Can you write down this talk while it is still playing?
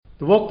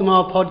The Walk the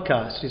Mile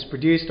podcast is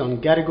produced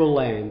on Gadigal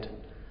land.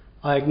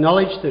 I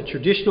acknowledge the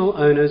traditional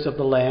owners of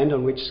the land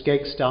on which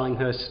Skeggs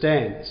Darlinghurst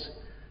stands,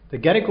 the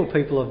Gadigal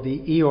people of the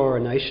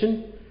Eora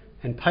Nation,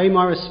 and pay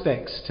my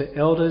respects to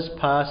elders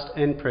past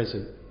and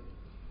present.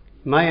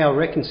 May our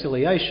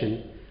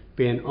reconciliation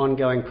be an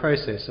ongoing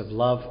process of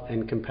love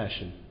and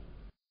compassion.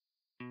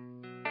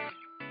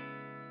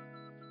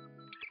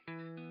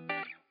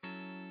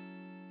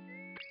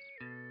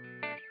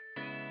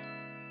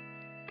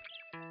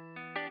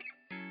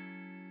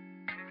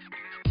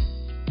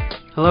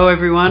 Hello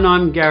everyone,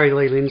 I'm Gary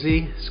Lee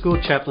Lindsay,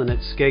 School Chaplain at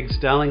Skeggs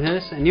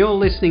Darlinghurst, and you're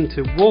listening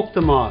to Walk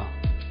the Mile,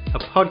 a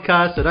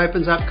podcast that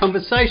opens up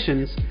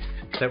conversations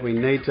that we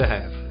need to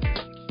have.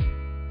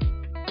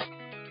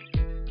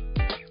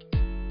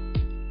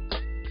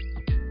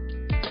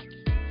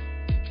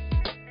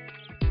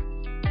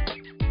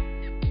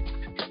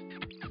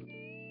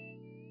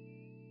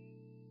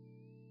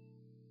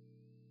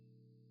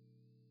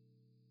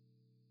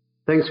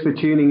 Thanks for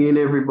tuning in,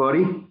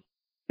 everybody,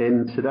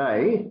 and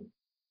today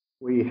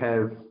we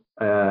have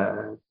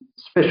a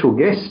special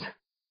guest.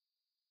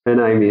 Her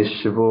name is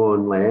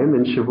Siobhan Lamb,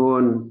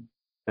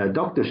 and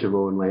Dr.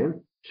 Siobhan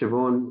Lamb.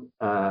 Siobhan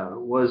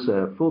was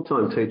a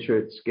full-time teacher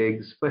at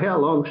Skeggs for how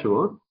long,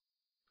 Siobhan?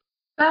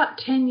 About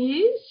 10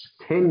 years.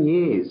 10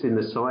 years in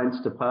the science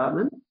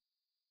department,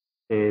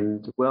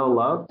 and well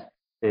loved.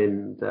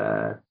 And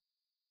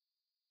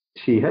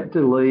she had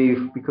to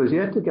leave because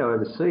you had to go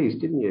overseas,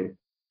 didn't you?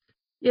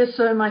 Yes,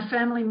 so my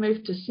family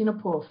moved to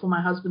Singapore for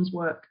my husband's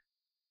work.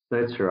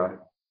 That's right.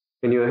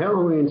 And how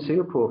long were you in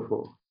Singapore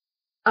for?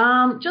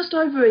 Just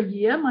over a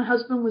year. My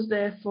husband was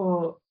there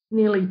for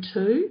nearly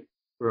 2.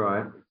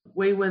 Right.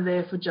 We were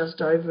there for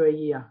just over a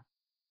year.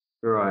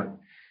 Right.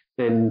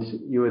 And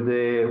you were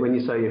there, when you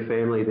say your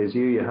family, there's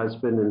you, your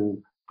husband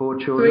and 4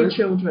 children? 3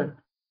 children.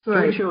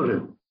 3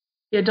 children?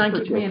 Yeah, don't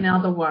give me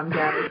another one,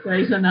 Gary.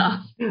 3's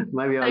enough.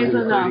 Maybe I was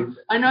Three's enough.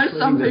 I know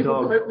some people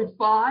dog. cope with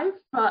 5,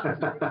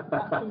 but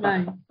not for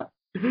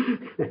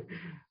me.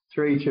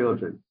 3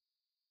 children.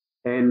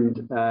 And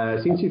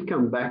since you've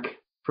come back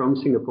from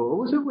Singapore,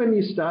 was it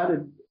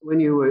when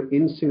you were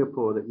in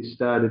Singapore that you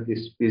started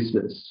this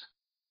business?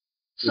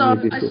 So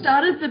I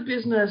started the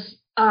business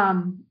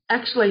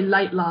actually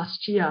late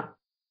last year.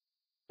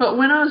 But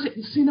when I was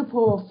in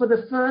Singapore, for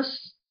the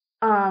first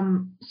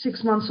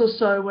 6 months or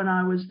so when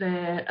I was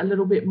there, a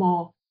little bit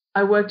more,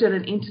 I worked at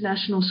an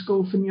international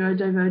school for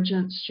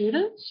neurodivergent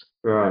students.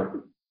 Right.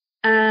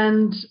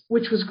 And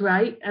which was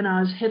great. And I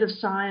was head of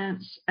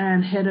science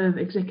and head of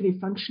executive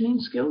functioning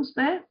skills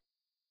there.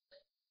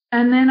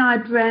 And then I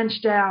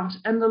branched out,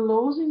 and the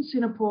laws in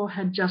Singapore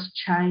had just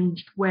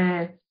changed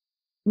where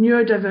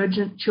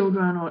neurodivergent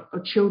children or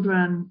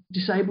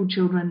disabled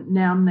children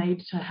now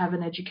need to have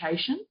an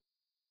education,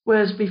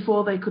 whereas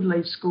before they could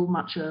leave school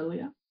much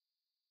earlier.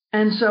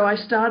 And so I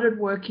started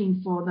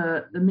working for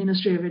the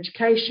Ministry of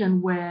Education,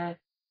 where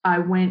I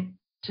went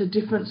to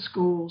different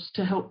schools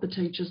to help the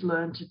teachers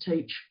learn to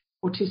teach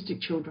autistic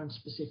children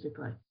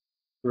specifically.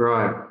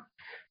 Right.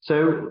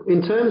 So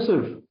in terms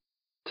of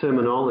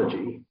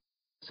terminology,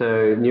 so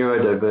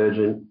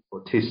neurodivergent,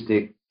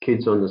 autistic,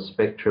 kids on the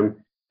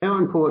spectrum, how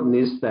important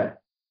is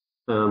that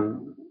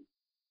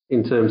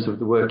in terms of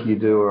the work you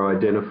do or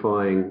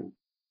identifying?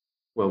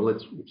 Well,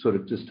 let's sort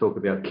of just talk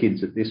about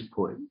kids at this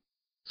point.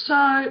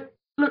 So,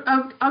 look,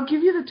 I'll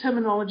give you the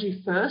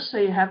terminology first so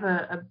you have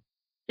a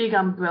big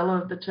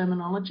umbrella of the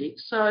terminology.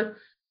 So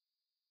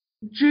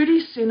Judy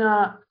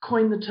Sinner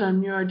coined the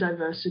term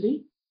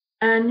neurodiversity,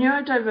 and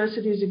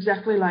neurodiversity is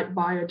exactly like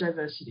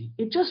biodiversity.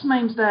 It just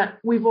means that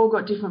we've all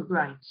got different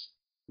brains.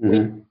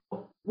 Mm-hmm.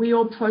 We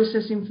all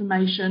process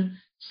information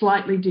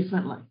slightly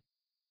differently.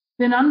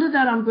 Then under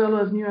that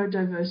umbrella of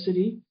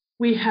neurodiversity,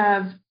 we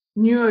have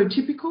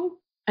neurotypical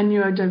and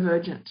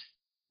neurodivergent.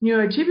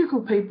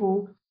 Neurotypical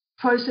people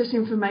process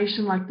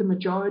information like the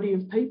majority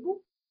of people.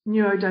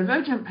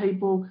 Neurodivergent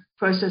people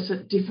process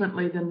it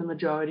differently than the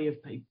majority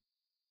of people.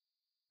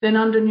 Then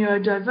under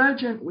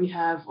neurodivergent, we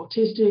have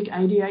autistic,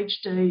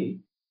 ADHD,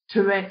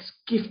 Tourette's,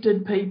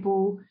 gifted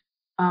people,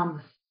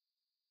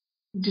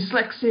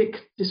 dyslexic,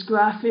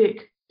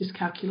 dysgraphic,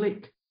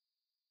 dyscalculic.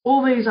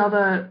 All these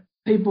other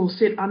people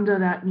sit under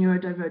that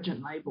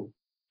neurodivergent label.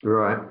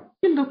 Right.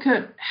 You look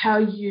at how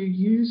you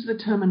use the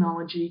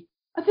terminology.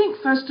 I think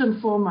first and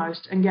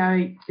foremost, and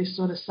Gary, this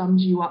sort of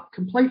sums you up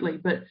completely,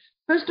 but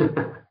first and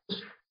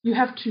foremost, you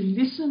have to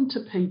listen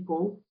to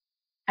people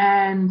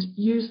and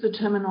use the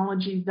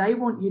terminology they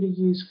want you to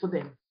use for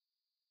them.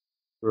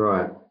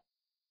 Right.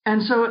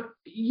 And so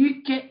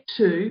you get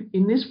to,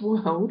 in this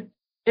world,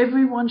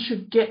 everyone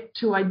should get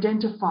to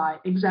identify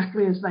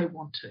exactly as they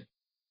want to.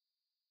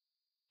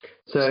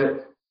 So,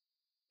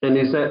 and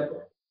is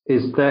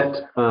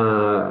that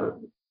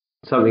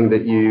something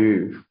that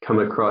you've come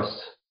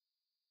across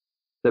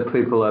that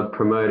people are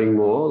promoting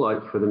more,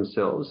 like for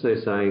themselves?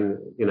 They're saying,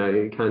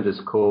 you can't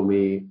just call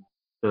me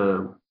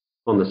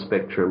on the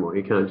spectrum, or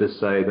you can't just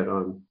say that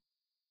I'm...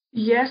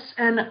 Yes,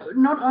 and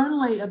not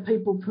only are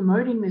people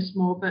promoting this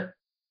more, but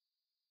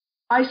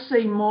I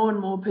see more and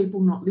more people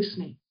not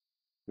listening.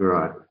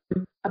 Right.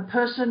 a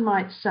person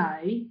might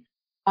say,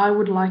 I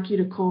would like you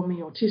to call me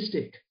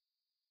autistic.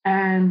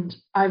 And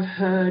I've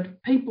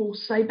heard people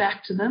say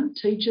back to them,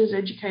 teachers,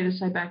 educators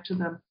say back to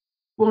them,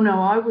 well,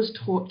 no, I was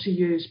taught to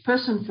use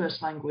person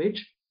first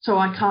language, so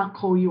I can't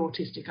call you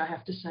autistic. I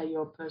have to say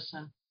you're a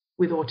person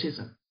with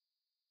autism.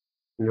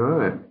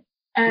 Right.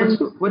 And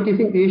what do you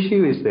think the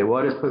issue is there?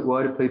 Why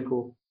do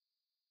people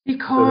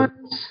because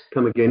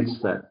come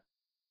against that?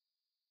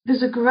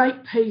 there's a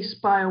great piece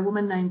by a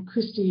woman named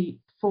Christy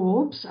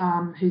Forbes,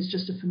 who's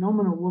just a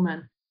phenomenal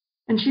woman.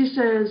 And she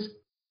says,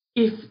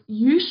 if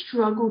you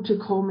struggle to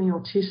call me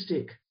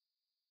autistic,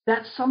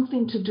 that's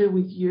something to do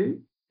with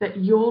you,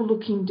 that you're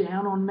looking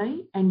down on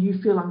me and you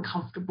feel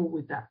uncomfortable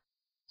with that.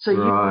 So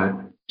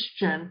you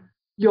question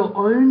your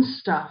own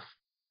stuff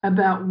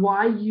about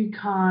why you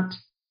can't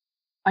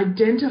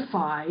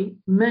identify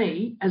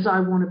me as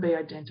I want to be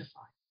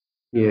identified.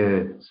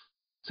 Yeah.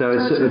 So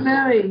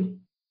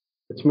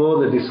it's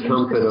more the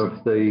discomfort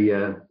of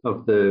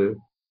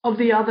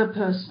the other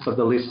person, of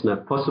the listener,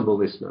 possible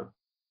listener.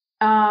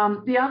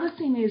 The other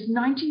thing is,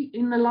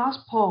 in the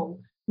last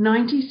poll,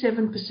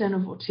 97%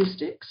 of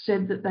autistics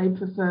said that they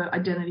prefer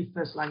identity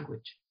first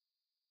language.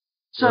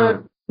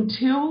 So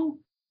until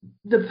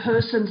the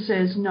person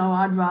says, no,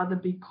 I'd rather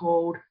be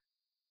called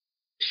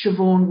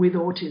Siobhan with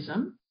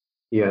autism,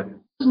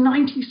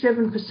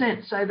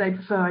 97% say they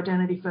prefer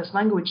identity first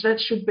language. That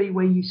should be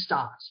where you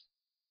start.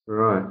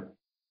 Right.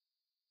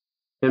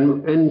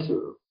 And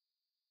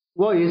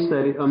why is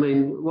that? I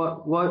mean,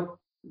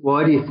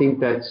 why do you think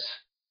that's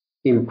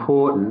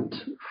important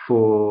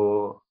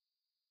for,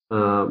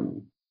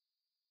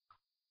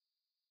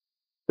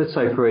 let's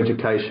say, for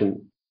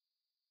education?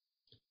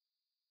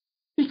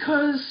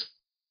 Because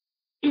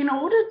in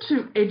order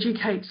to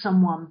educate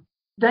someone,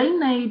 they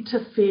need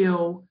to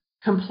feel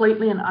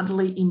completely and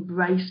utterly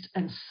embraced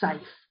and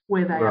safe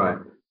where they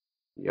are.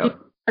 Yep. If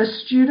a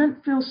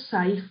student feels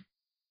safe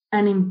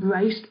and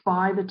embraced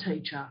by the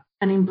teacher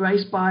and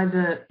embraced by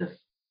the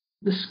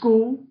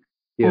school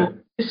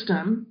or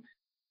system,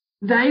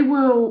 they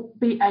will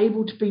be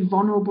able to be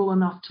vulnerable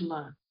enough to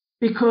learn,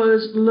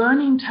 because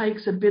learning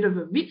takes a bit of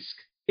a risk.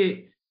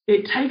 It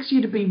takes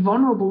you to be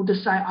vulnerable to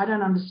say, I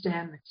don't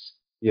understand this.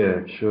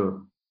 Yeah,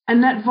 sure.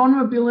 And that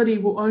vulnerability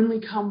will only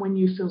come when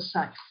you feel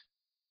safe.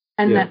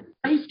 And that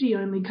safety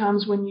only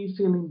comes when you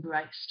feel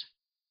embraced.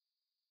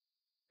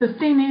 The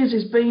thing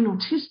is being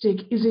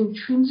autistic is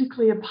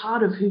intrinsically a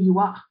part of who you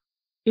are.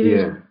 It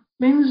is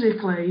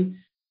intrinsically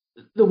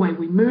the way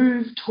we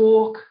move,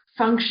 talk,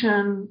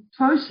 function,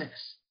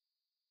 process.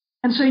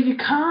 And so you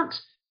can't,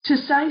 to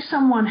say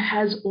someone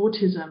has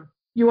autism,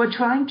 you are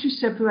trying to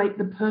separate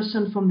the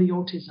person from the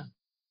autism.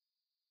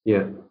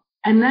 Yeah.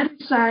 And that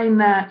is saying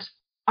that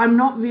I'm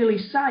not really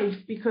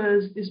safe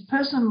because this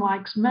person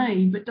likes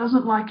me but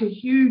doesn't like a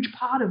huge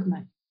part of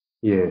me.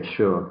 Yeah,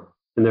 sure.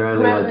 And they're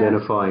only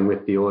identifying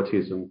with the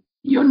autism.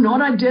 You're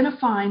not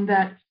identifying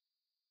that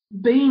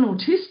being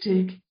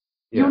autistic,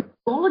 your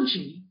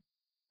neurology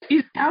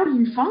is how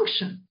you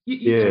function.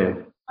 You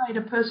can't separate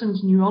a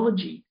person's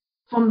neurology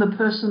from the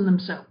person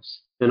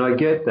themselves. And I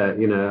get that,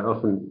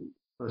 often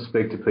I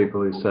speak to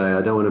people who say,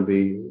 I don't want to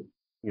be,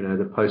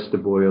 the poster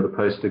boy or the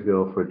poster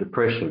girl for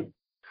depression.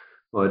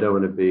 Or I don't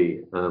want to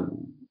be,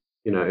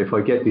 if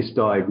I get this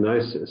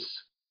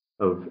diagnosis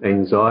of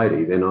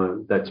anxiety,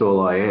 then that's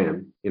all I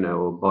am,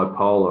 or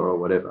bipolar or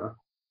whatever.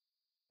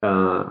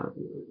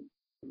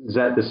 Is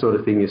that the sort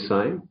of thing you're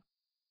saying?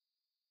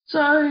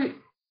 So,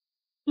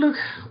 look,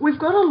 we've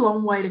got a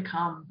long way to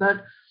come,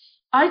 but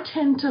I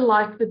tend to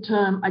like the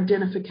term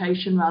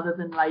identification rather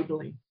than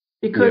labelling,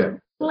 because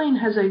labelling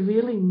has a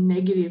really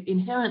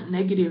inherent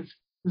negative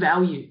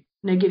value,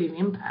 negative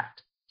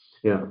impact.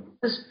 Yeah.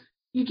 Because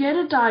you get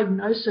a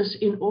diagnosis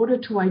in order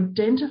to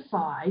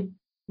identify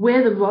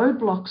where the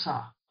roadblocks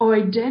are, or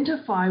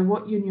identify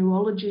what your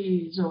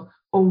neurology is,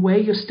 or where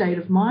your state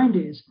of mind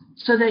is,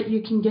 so that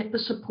you can get the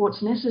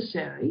supports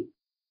necessary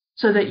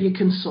so that you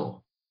can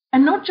soar.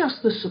 And not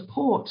just the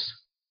supports.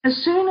 As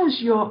soon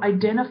as you're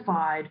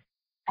identified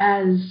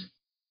as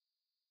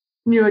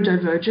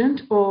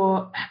neurodivergent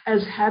or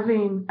as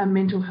having a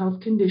mental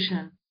health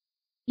condition,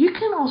 you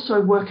can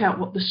also work out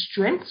what the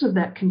strengths of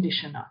that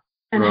condition are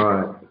and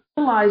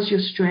utilize your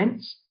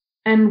strengths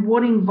and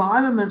what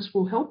environments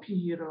will help you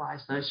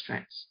utilize those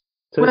strengths.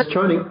 So it's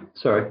training.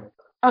 Sorry.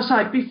 Oh,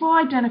 sorry. Before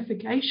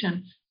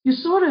identification, you're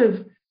sort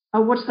of,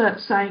 what's that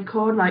saying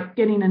called? Like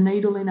getting a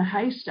needle in a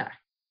haystack.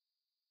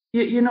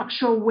 You're not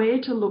sure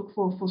where to look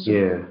for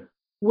support,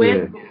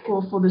 where to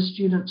look for the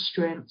student's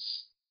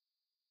strengths.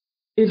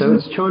 So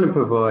it's trying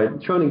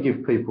to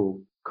give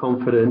people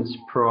confidence,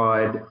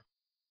 pride,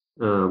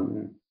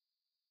 some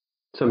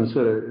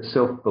sort of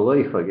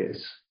self-belief, I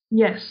guess.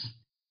 Yes,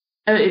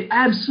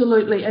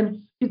 absolutely.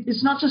 And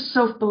it's not just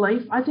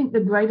self-belief. I think the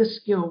greatest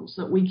skills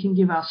that we can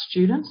give our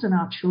students and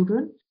our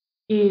children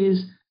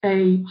is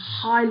a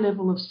high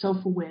level of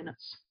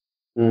self-awareness.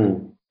 They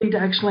need to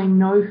actually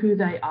know who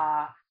they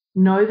are,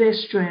 know their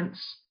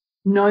strengths,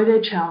 know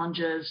their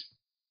challenges,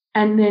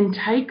 and then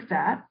take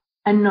that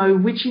and know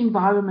which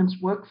environments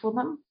work for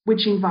them,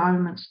 which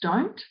environments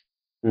don't,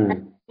 and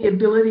Mm. the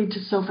ability to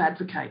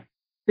self-advocate,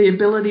 the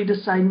ability to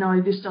say,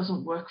 no, this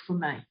doesn't work for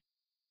me.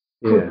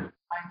 Could Yeah.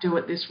 I do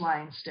it this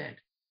way instead?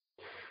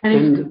 And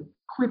if we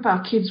equip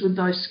our kids with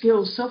those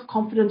skills,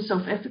 self-confidence,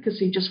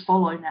 self-efficacy just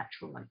follow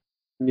naturally.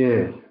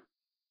 Yeah.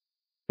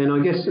 And I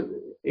guess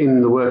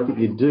in the work that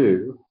you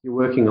do, you're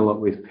working a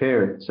lot with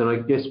parents, and I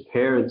guess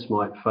parents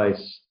might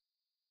face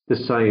the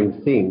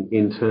same thing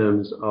in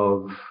terms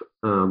of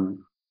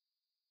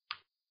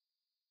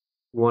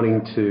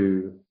wanting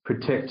to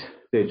protect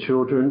their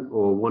children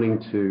or wanting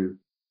to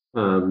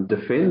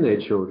defend their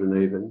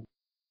children even.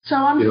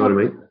 So You know what I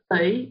mean?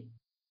 unfortunately,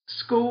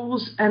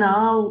 schools and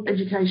our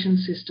education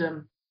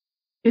system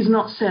is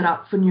not set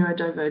up for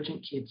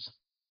neurodivergent kids.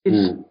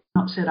 It's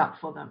not set up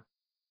for them.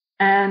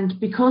 And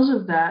because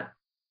of that,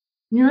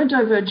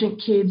 neurodivergent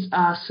kids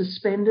are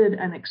suspended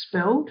and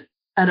expelled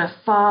at a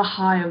far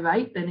higher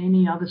rate than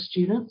any other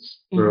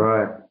students in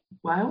Right.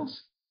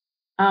 Wales.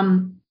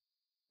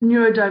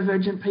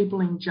 Neurodivergent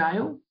people in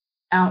jail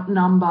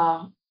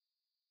outnumber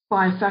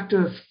by a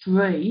factor of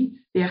 3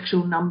 the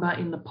actual number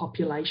in the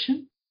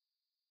population.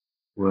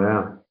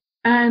 Wow.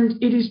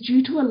 And it is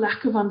due to a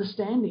lack of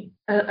understanding,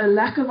 a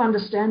lack of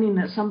understanding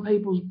that some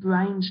people's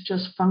brains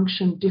just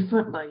function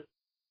differently.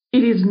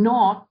 It is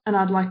not, and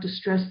I'd like to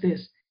stress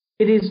this,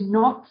 it is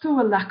not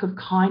through a lack of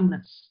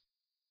kindness.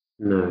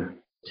 No.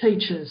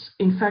 Teachers,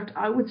 in fact,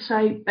 I would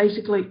say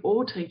basically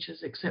all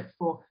teachers except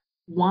for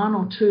 1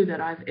 or 2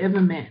 that I've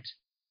ever met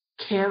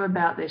care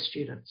about their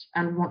students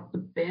and want the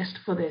best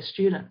for their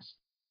students.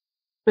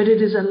 But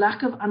it is a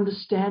lack of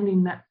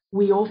understanding that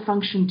we all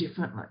function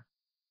differently.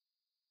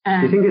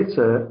 Do you think it's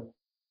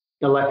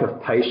a lack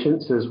of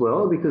patience as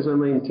well? Because, I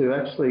mean, to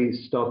actually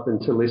stop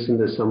and to listen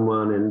to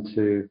someone and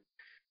to,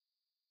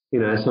 you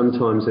know,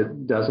 sometimes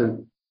it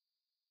doesn't,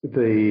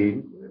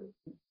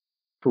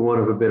 for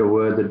want of a better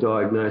word, the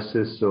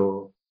diagnosis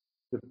or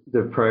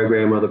the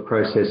program or the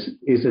process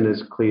isn't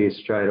as clear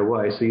straight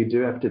away. So you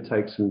do have to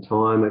take some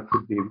time. It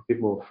could be a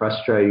bit more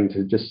frustrating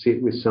to just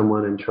sit with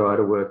someone and try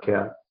to work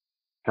out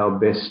how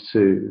best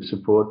to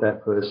support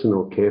that person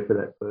or care for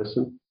that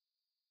person.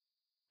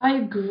 I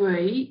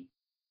agree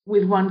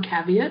with one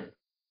caveat.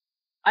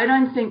 I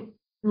don't think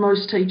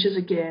most teachers,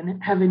 again,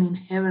 have an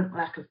inherent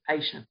lack of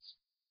patience.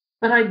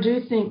 But I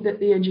do think that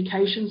the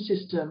education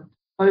system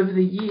over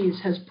the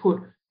years has put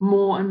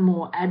more and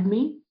more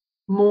admin,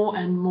 more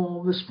and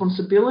more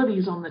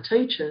responsibilities on the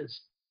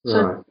teachers.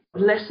 So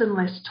less and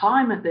less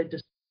time at their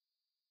disposal.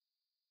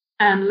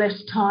 And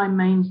less time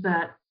means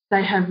that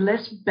they have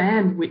less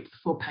bandwidth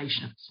for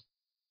patience.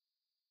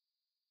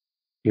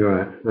 You're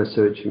right. I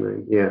see what you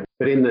mean. Yeah.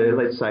 But in the,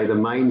 let's say, the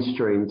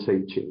mainstream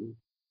teaching,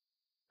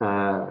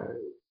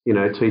 you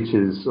know,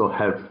 teachers will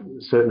have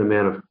a certain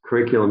amount of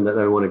curriculum that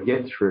they want to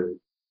get through.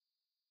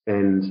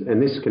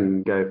 And this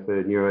can go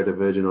for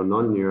neurodivergent or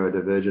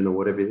non-neurodivergent or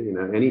whatever, you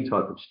know, any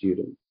type of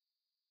student,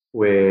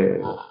 where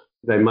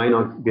they may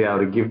not be able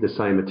to give the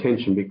same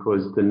attention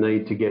because the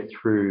need to get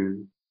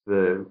through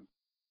the,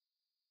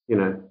 you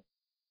know,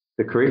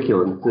 the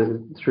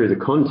curriculum, through the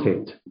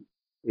content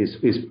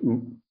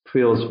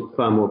feels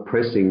far more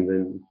pressing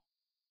than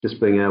just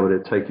being able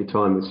to take your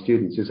time with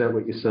students. Is that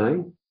what you're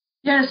saying?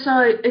 Yeah,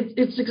 so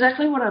it's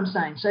exactly what I'm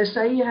saying. So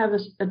say you have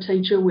a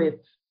teacher with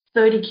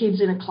 30 kids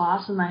in a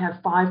class and they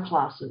have 5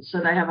 classes. So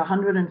they have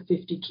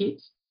 150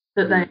 kids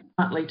that they're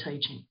currently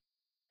teaching.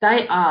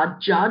 They are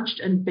judged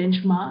and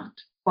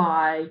benchmarked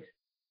by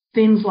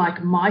things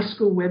like my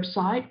school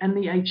website and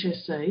the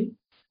HSC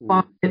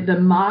by the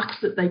marks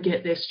that they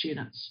get their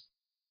students.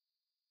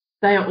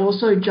 They are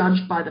also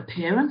judged by the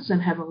parents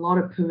and have a lot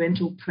of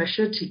parental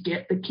pressure to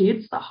get the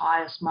kids the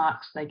highest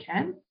marks they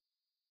can.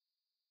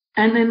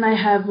 And then they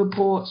have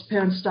reports,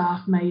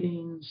 parent-staff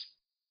meetings,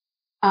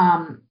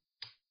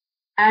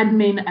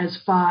 admin as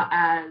far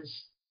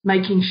as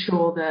making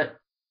sure that,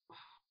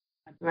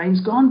 my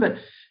brain's gone, but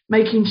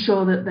making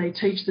sure that they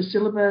teach the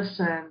syllabus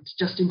and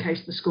just in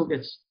case the school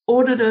gets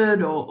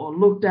audited or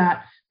looked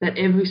at, that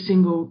every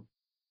single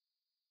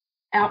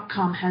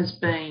outcome has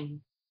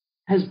been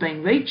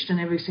reached and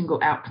every single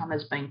outcome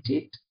has been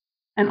ticked.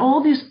 And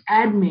all this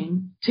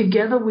admin,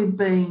 together with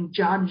being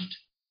judged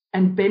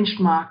and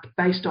benchmarked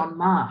based on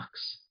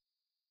marks,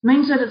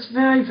 means that it's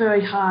very,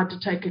 very hard to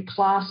take a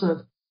class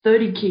of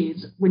 30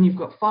 kids when you've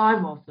got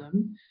 5 of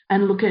them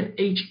and look at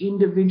each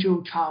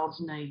individual child's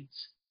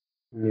needs.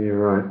 Yeah,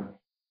 right.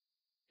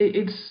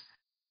 It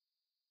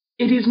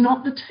is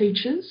not the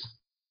teachers.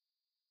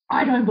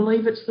 I don't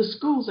believe it's the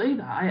schools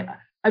either.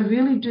 I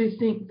really do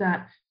think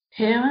that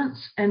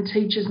parents and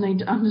teachers need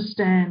to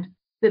understand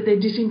that they're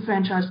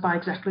disenfranchised by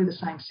exactly the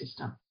same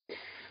system.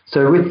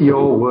 So with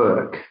your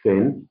work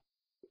then,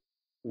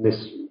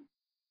 this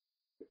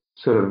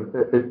sort of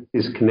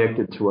is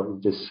connected to what you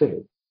just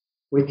said.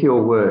 With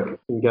your work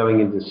in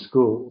going into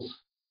schools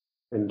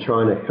and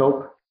trying to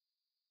help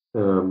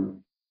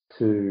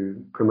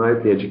to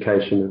promote the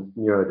education of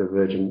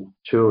neurodivergent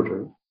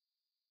children,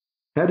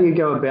 how do you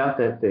go about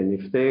that then?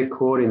 If they're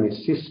caught in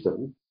this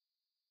system,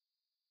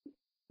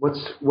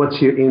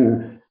 what's your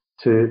in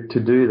to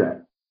do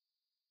that?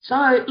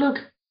 So, look,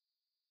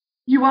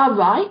 you are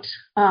right,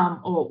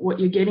 or what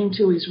you're getting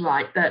to is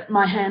right, that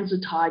my hands are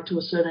tied to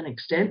a certain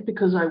extent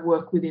because I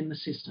work within the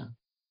system.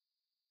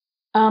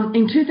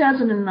 In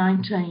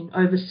 2019,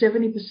 over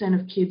 70%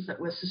 of kids that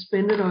were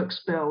suspended or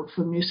expelled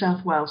from New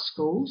South Wales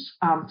schools,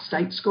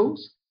 state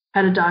schools,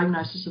 had a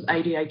diagnosis of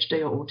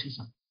ADHD or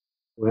autism.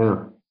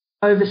 Wow.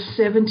 Over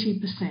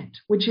 70%,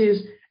 which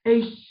is a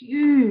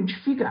huge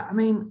figure. I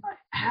mean,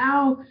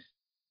 how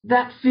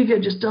that figure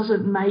just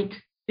doesn't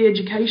make the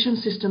education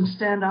system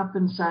stand up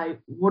and say,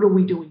 what are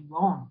we doing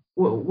wrong?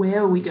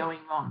 Where are we going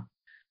wrong?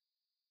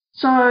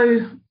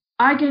 So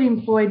I get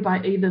employed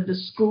by either the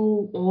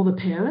school or the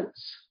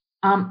parents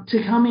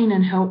to come in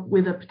and help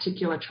with a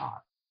particular child.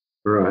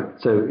 Right.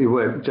 So you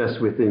work just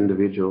with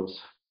individuals?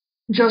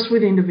 Just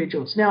with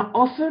individuals. Now,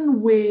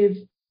 often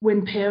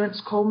when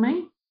parents call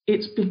me,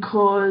 it's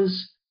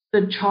because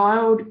the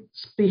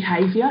child's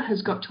behaviour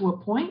has got to a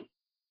point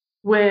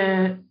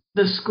where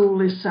the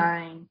school is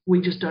saying,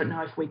 we just don't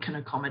know if we can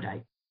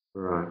accommodate.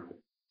 Right.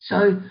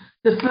 So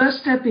the first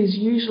step is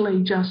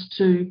usually just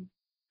to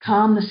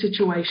calm the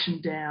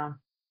situation down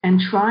and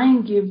try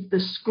and give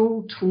the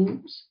school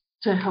tools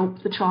to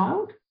help the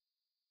child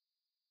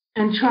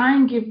and try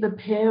and give the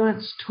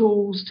parents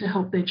tools to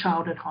help their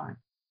child at home.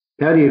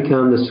 How do you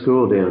calm the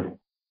school down?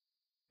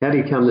 How do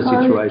you calm the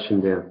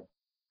situation down?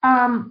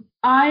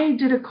 I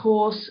did a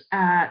course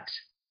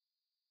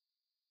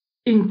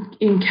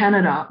in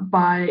Canada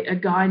by a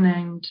guy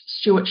named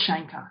Stuart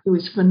Shanker, who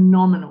is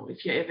phenomenal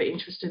if you're ever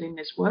interested in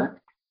this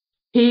work.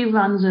 He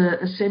runs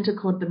a centre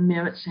called the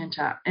Merit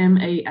Centre,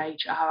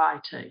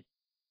 MEHRIT,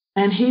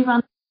 and he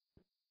runs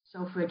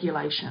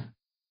self-regulation.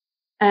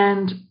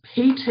 And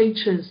he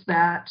teaches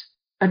that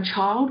a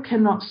child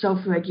cannot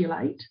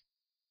self-regulate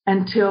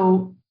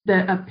until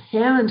a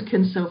parent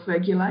can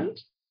self-regulate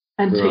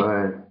and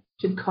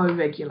teach to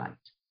co-regulate.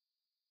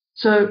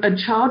 So a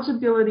child's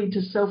ability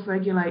to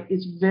self-regulate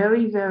is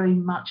very, very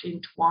much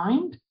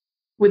entwined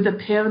with the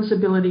parent's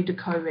ability to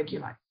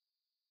co-regulate.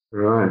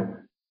 Right.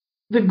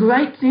 The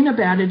great thing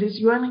about it is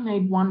you only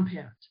need one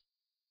parent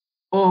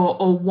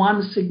or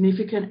one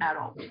significant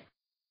adult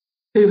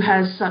who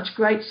has such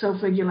great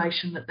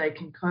self-regulation that they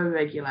can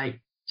co-regulate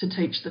to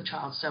teach the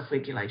child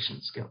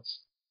self-regulation skills.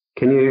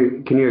 Can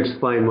you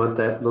explain what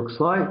that looks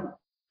like?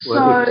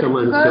 So, if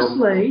someone's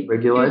firstly,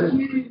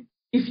 self-regulated?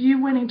 If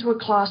you went into a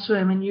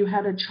classroom and you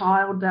had a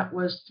child that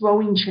was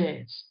throwing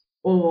chairs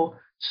or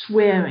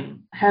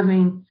swearing,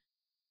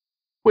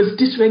 was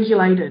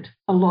dysregulated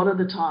a lot of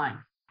the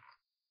time,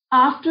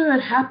 after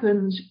it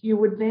happens, you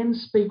would then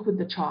speak with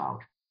the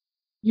child.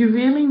 You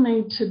really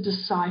need to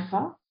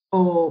decipher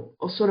or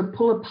sort of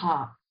pull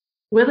apart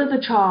whether the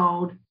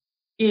child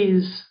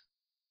is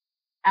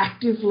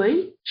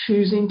actively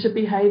choosing to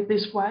behave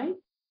this way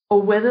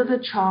or whether the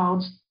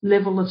child's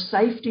level of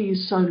safety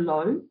is so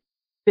low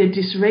they're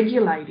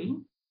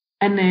dysregulating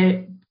and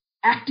they're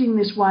acting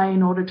this way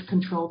in order to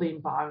control the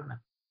environment.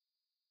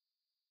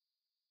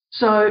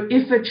 So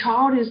if a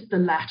child is the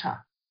latter,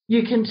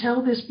 you can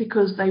tell this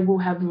because they will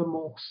have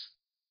remorse,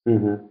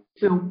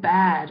 feel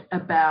bad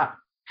about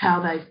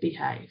how they've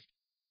behaved.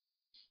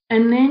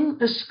 And then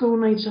the school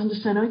needs to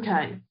understand,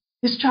 okay,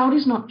 this child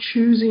is not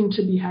choosing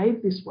to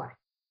behave this way.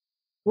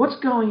 What's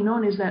going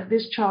on is that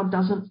this child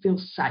doesn't feel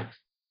safe.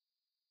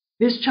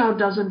 This child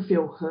doesn't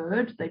feel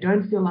heard. They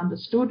don't feel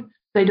understood.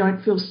 They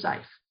don't feel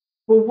safe.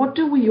 Well, what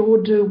do we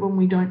all do when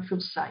we don't feel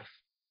safe?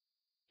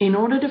 In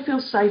order to feel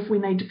safe, we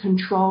need to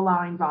control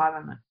our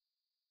environment.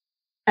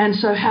 And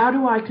so how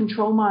do I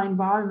control my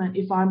environment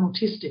if I'm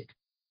autistic?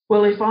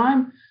 Well, if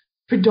I'm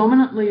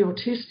predominantly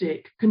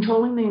autistic,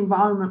 controlling the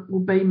environment will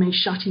be me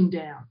shutting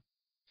down.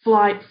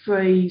 Flight,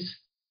 freeze,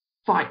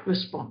 fight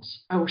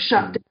response. I will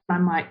shut down. I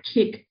might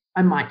kick.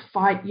 I might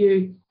fight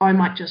you. I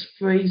might just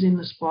freeze in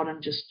the spot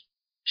and just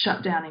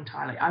shut down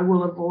entirely. I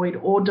will avoid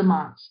all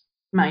demands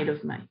made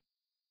of me.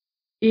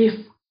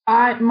 If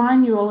my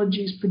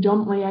neurology is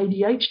predominantly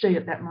ADHD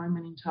at that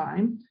moment in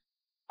time,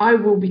 I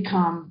will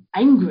become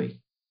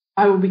angry.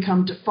 I will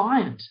become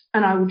defiant,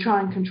 and I will try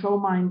and control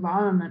my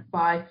environment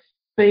by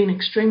being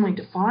extremely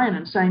defiant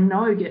and saying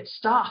no, get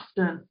stuffed,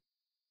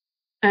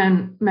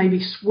 and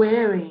maybe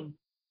swearing.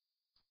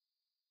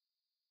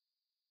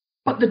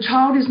 But the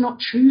child is not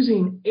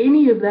choosing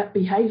any of that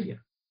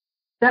behaviour.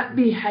 That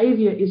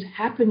behaviour is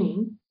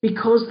happening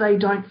because they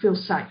don't feel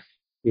safe.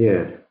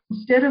 Yeah.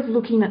 Instead of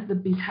looking at the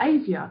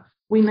behaviour,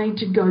 we need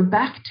to go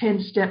back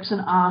 10 steps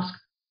and ask,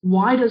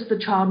 why does the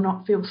child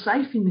not feel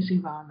safe in this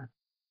environment?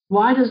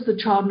 Why does the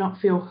child not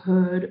feel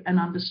heard and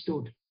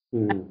understood?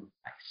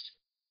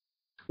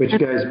 Which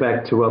goes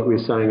back to what we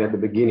were saying at the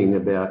beginning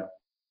about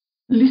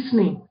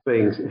listening,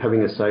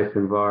 having a safe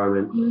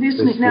environment.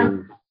 Listening. Now,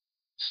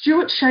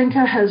 Stuart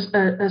Shanker has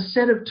a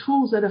set of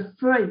tools that are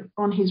free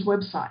on his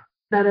website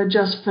that are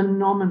just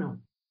phenomenal.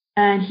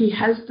 And he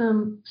has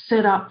them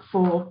set up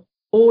for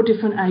all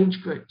different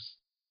age groups.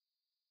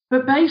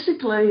 But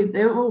basically,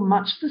 they're all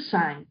much the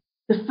same.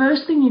 The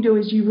first thing you do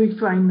is you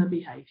reframe the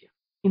behaviour.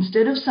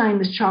 Instead of saying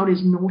this child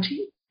is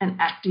naughty and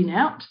acting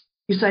out,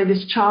 You say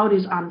this child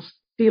is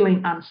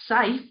feeling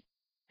unsafe,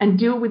 and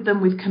deal with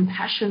them with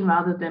compassion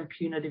rather than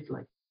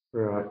punitively.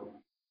 Right.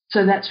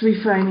 So that's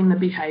reframing the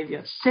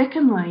behaviour.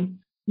 Secondly,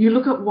 you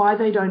look at why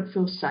they don't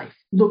feel safe.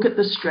 Look at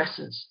the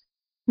stresses.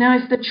 Now,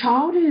 if the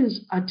child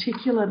is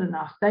articulate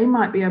enough, they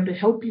might be able to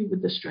help you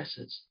with the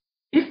stresses.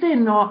 If they're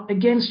not,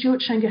 again,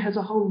 Stuart Shanker has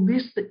a whole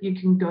list that you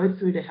can go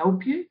through to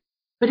help you,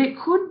 but it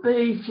could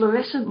be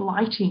fluorescent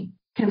lighting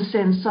can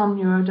send some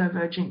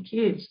neurodivergent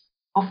kids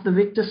off the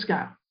Richter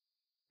scale.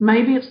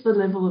 Maybe it's the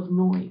level of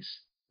noise.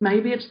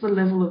 Maybe it's the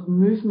level of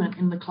movement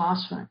in the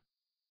classroom.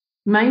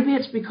 Maybe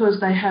it's because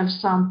they have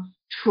some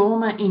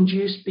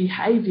trauma-induced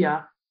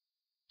behaviour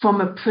from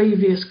a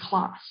previous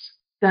class,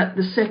 that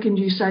the second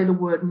you say the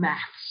word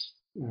maths,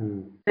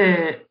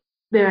 their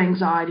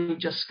anxiety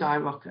just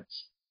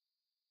skyrockets.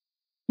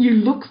 You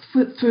look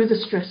through the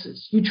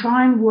stresses. You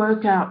try and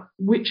work out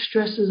which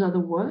stresses are the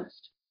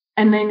worst,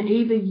 and then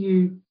either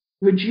you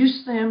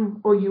reduce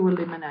them or you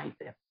eliminate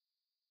them.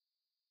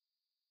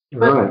 Right.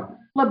 But it's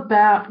all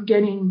about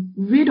getting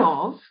rid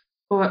of,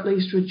 or at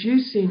least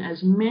reducing,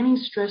 as many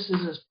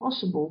stresses as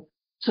possible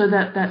so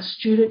that that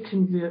student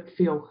can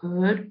feel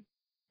heard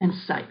and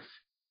safe.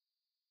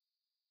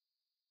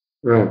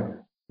 Right.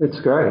 That's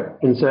great.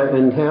 And so,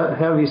 and how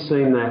have you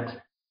seen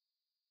that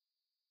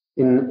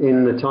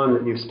in the time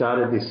that you've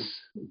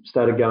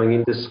started going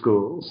into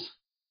schools?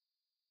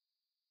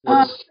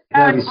 How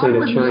have you seen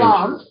it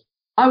change?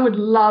 I would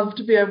love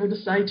to be able to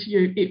say to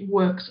you it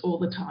works all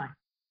the time,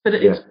 but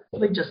it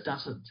really just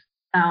doesn't.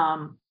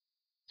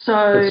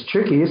 So it's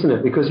tricky, isn't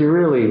it? Because you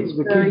really,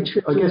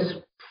 tricky. I guess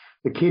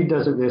the kid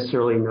doesn't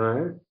necessarily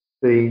know,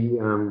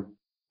 the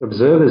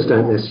observers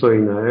don't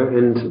necessarily know,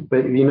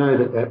 but you know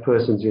that that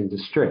person's in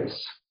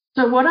distress.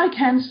 So what I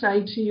can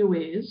say to you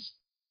is,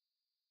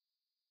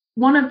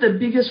 one of the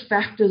biggest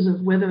factors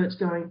of whether it's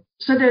going,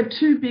 so there are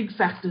two big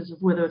factors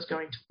of whether it's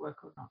going to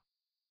work or not.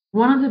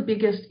 One of the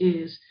biggest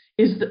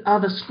are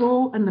the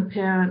school and the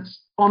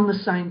parents on the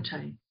same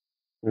team?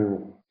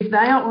 If they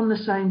are on the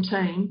same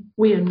team,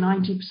 we are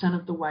 90%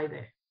 of the way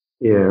there.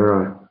 Yeah,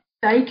 right.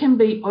 They can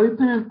be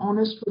open and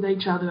honest with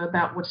each other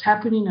about what's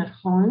happening at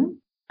home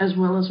as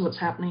well as what's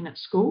happening at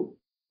school,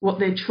 what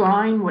they're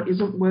trying, what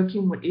isn't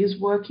working, what is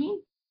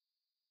working.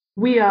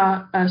 We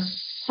are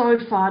so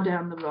far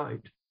down the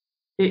road.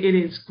 It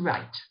is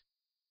great.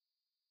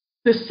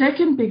 The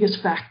second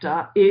biggest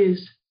factor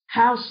is,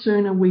 how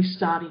soon are we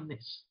starting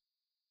this?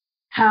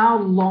 How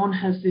long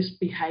has this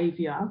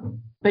behaviour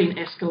been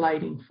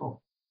escalating for?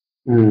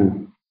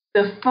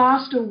 The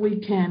faster we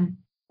can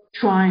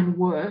try and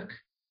work,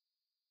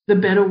 the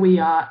better we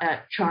are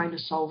at trying to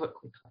solve it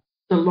quickly.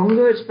 The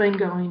longer it's been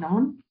going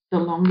on, the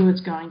longer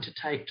it's going to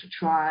take to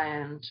try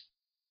and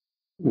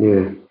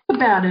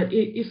about it.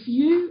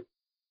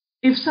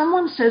 If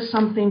someone says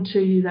something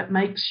to you that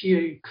makes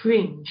you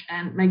cringe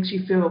and makes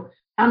you feel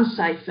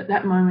unsafe at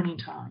that moment in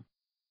time,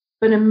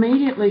 but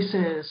immediately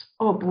says,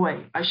 oh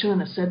boy, I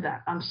shouldn't have said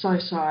that, I'm so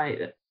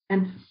sorry,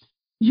 and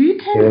you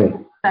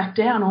can back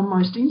down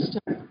almost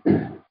instantly.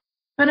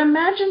 But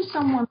imagine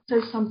someone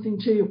says something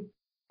to you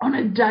on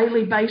a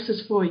daily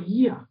basis for a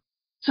year.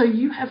 So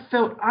you have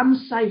felt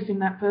unsafe in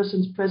that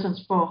person's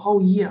presence for a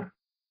whole year.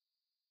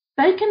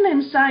 They can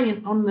then say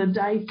on the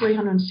day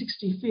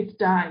 365th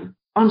day,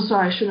 I'm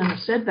sorry, I shouldn't have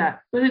said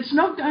that, but it's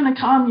not going to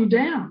calm you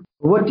down.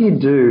 What do you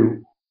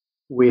do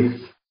with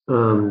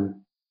that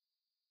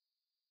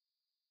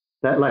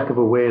lack of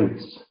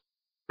awareness?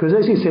 Because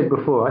as you said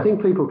before, I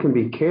think people can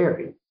be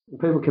caring,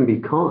 people can be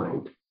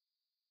kind,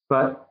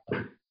 but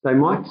they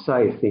might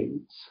say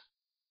things.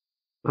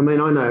 I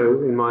mean, I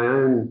know in my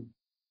own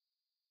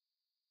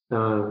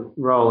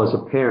role as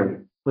a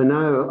parent, I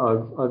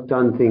know I've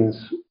done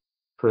things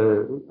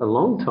for a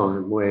long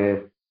time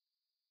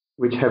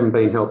which haven't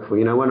been helpful.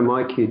 You know, one of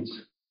my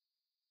kids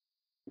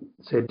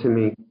said to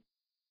me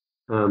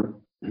in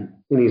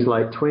his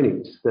late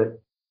 20s that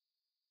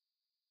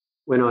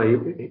when I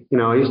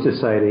used to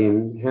say to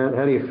him,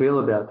 how do you feel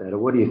about that? Or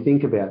what do you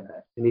think about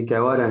that? And he'd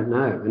go, I don't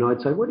know. And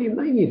I'd say, what do you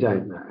mean you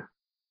don't know?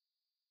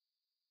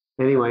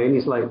 Anyway, in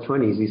his late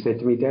 20s, he said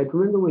to me, Dad,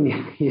 remember when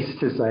you used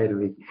to say to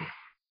me,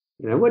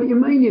 you know, what do you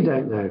mean you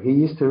don't know? He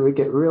used to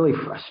get really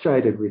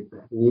frustrated with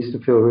that. He used to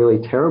feel really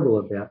terrible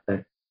about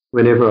that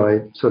whenever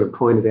I sort of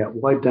pointed out,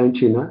 why don't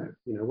you know?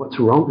 You know, what's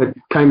wrong? It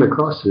came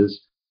across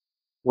as,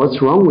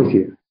 what's wrong with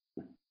you?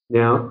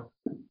 Now,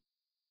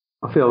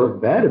 I feel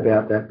bad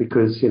about that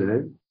because, you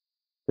know,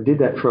 I did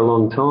that for a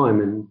long time,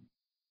 and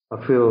I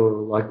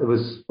feel like it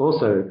was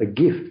also a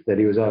gift that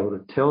he was able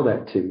to tell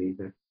that to me,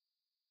 that,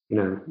 you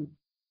know,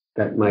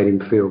 that made him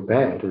feel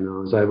bad, and I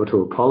was able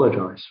to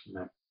apologise for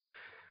that.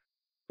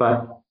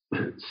 But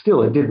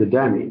still, it did the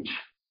damage.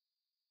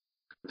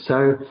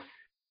 So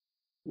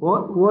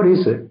what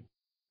is it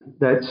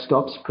that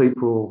stops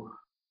people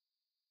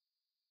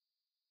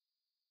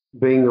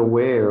being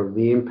aware of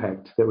the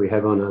impact that we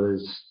have on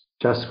others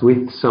just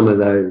with some of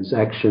those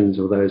actions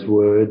or those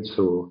words?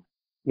 Or,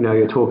 you know,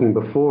 you're talking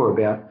before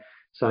about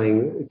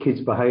saying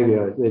kids'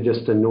 behaviour, they're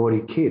just a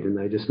naughty kid and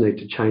they just need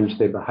to change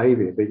their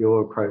behaviour. But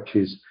your approach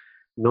is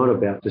not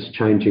about just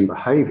changing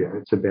behaviour.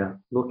 It's about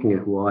looking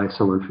at why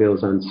someone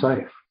feels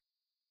unsafe.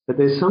 But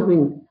there's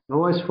something, I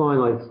always find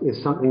like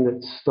there's something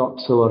that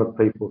stops a lot of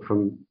people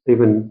from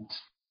even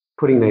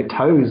putting their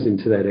toes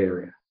into that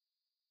area.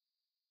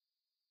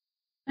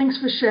 Thanks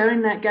for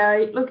sharing that,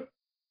 Gary. Look,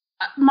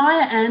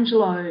 Maya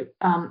Angelou,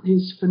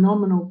 who's a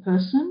phenomenal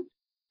person,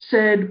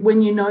 said,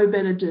 when you know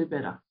better, do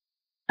better.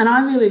 And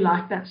I really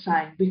like that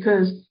saying,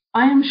 because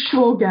I am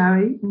sure,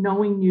 Gary,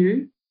 knowing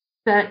you,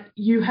 that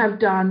you have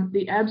done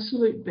the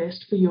absolute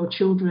best for your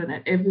children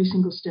at every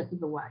single step of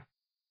the way.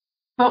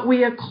 But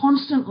we are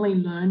constantly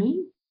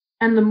learning,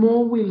 and the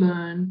more we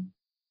learn,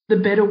 the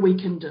better we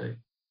can do.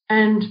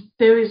 And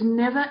there is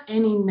never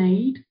any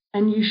need,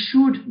 and you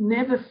should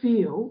never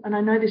feel, and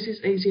I know this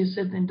is easier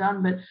said than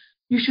done, but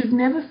you should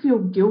never feel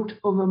guilt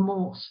or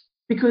remorse,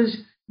 because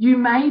you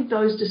made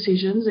those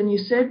decisions and you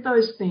said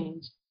those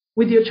things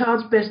with your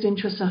child's best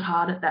interests at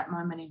heart at that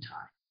moment in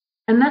time.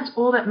 And that's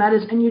all that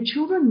matters. And your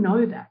children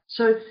know that.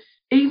 So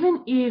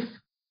even if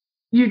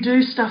you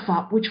do stuff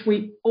up, which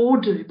we all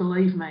do,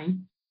 believe me,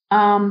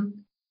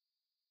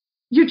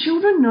 your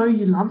children know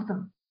you love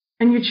them,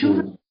 and your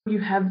children know you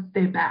have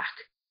their back,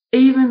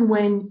 even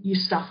when you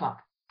stuff up.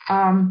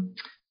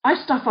 I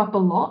stuff up a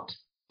lot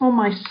for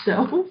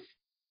myself.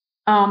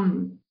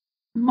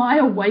 My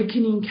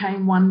awakening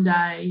came one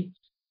day.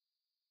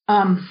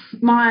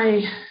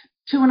 My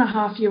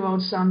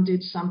 2.5-year-old son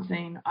did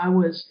something. I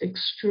was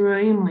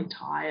extremely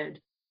tired,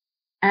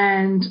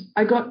 and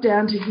I got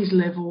down to his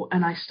level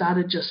and I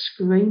started just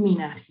screaming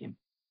at him.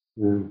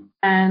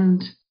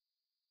 And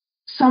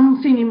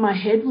something in my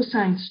head was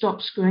saying,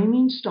 stop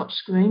screaming,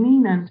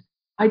 and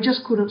I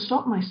just couldn't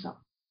stop myself.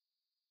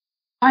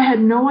 I had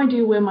no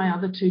idea where my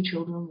other 2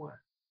 children were.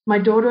 My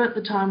daughter at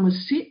the time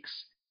was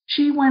 6.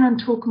 She went and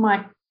took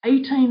my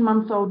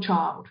 18-month-old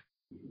child,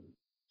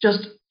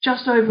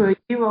 just over a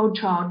year-old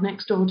child,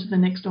 next door to the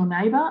next door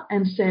neighbour,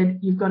 and said,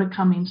 you've got to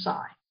come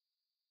inside.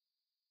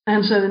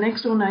 And so the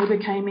next door neighbour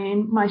came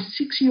in. My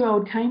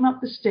 6-year-old came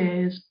up the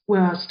stairs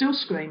where I was still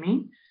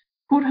screaming,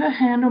 put her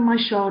hand on my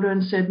shoulder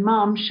and said,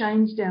 Mum,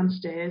 Shane's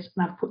downstairs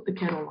and I've put the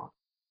kettle on.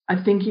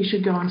 I think you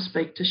should go and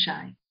speak to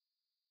Shane.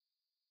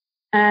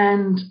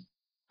 And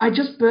I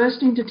just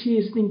burst into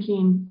tears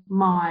thinking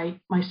my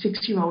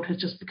 6-year-old has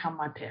just become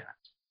my parent.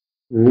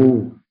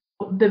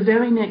 The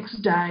very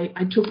next day,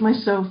 I took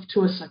myself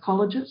to a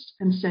psychologist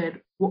and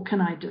said, what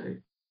can I do?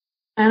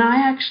 And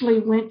I actually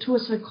went to a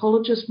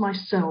psychologist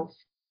myself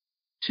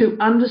to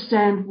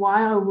understand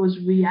why I was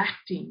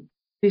reacting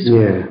this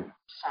way to my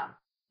son.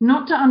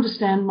 Not to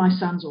understand my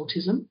son's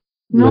autism,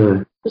 not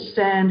to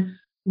understand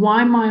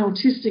why my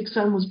autistic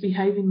son was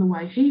behaving the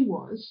way he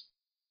was,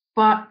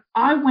 but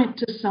I went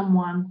to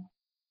someone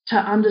to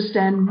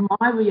understand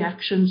my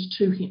reactions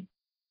to him.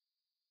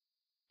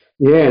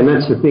 Yeah, and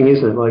that's the thing,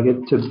 isn't it? Like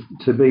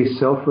to be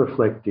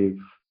self-reflective.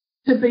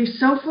 To be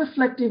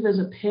self-reflective as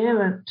a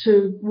parent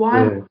to why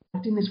I'm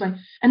acting this way.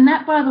 And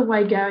that, by the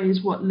way, Gary,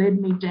 is what led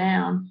me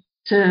down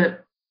to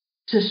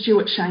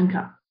Stuart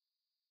Shanker.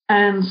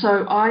 And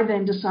so I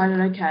then decided,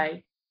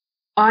 okay,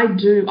 I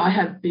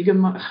have big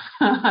emotions.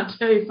 I'll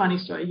tell you a funny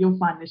story. You'll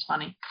find this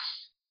funny.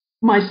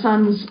 My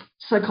son's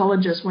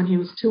psychologist, when he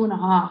was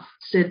 2.5,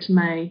 said to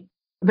me,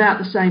 about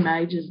the same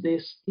age as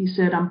this, he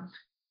said,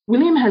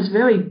 William has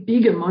very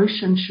big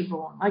emotions,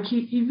 Siobhan. Like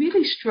he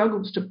really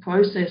struggles to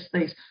process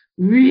these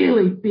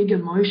really big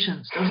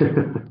emotions, doesn't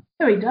he?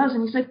 Yeah, he does.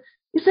 And he said,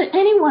 is there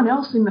anyone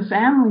else in the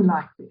family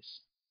like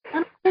this?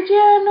 And I said,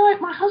 yeah, no,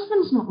 my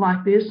husband's not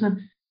like this. And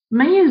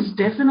Mia's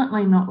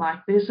definitely not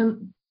like this.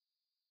 And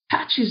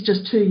Patch is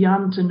just too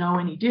young to know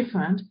any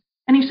different.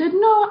 And he said,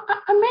 no,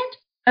 I meant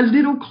a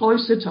little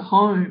closer to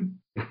home.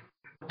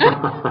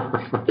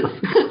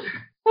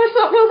 I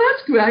thought, well,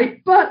 that's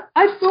great. But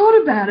I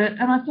thought about it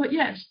and I thought,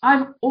 yes,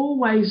 I've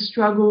always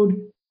struggled.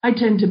 I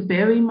tend to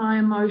bury my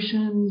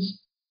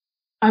emotions.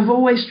 I've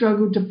always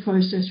struggled to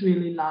process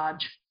really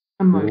large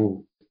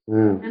emotions.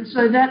 And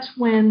so that's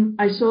when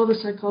I saw the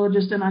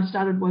psychologist and I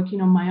started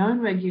working on my own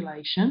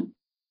regulation.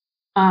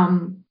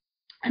 And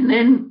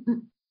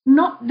then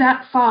not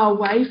that far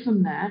away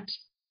from that,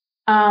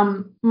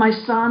 my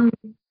son,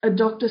 a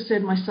doctor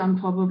said my son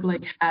probably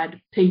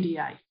had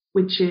PDA,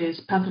 which is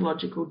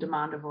pathological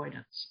demand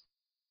avoidance.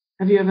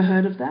 Have you ever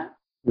heard of that?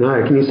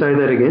 No, can you say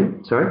that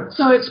again? Sorry?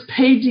 So it's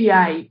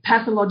PDA,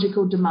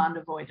 pathological demand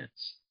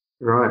avoidance.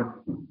 Right.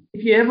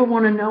 If you ever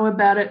want to know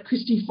about it,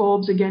 Christy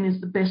Forbes, again,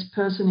 is the best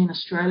person in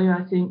Australia,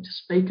 I think, to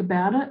speak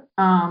about it.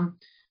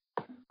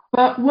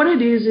 But what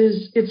it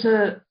is it's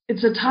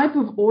a type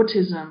of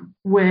autism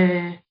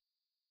where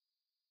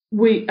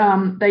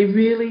they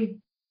really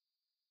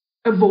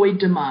avoid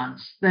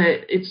demands.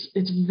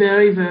 It's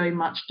very, very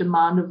much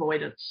demand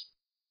avoidance.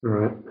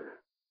 Right.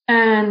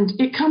 And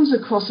it comes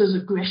across as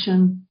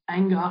aggression,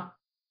 anger,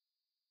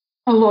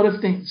 a lot of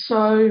things.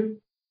 So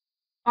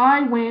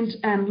I went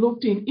and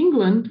looked in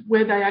England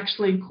where they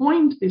actually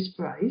coined this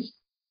phrase,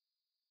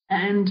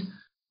 and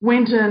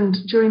went and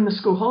during the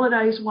school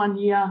holidays one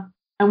year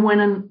and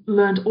went and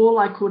learned all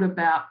I could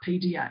about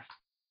PDA.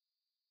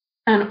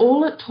 And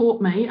all it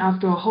taught me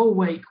after a whole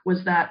week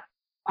was that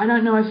I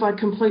don't know if I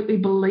completely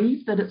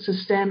believe that it's a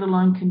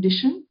standalone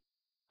condition.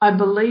 I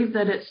believe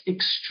that it's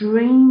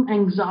extreme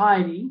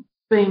anxiety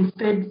being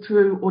fed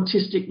through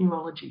autistic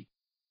neurology.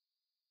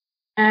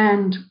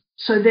 And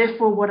so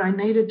therefore what I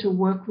needed to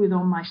work with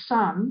on my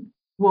son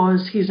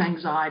was his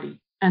anxiety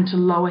and to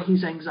lower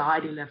his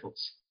anxiety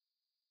levels.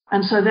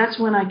 And so that's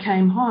when I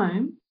came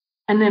home,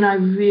 and then I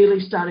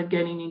really started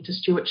getting into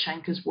Stuart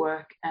Shanker's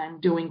work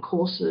and doing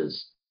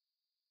courses.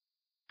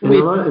 And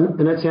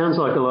it sounds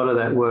like a lot of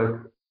that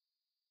work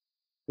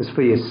is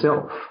for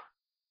yourself.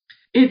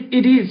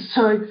 It is.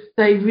 So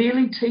they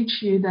really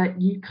teach you that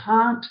you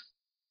can't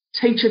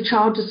teach a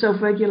child to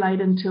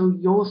self-regulate until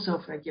you're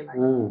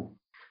self-regulated.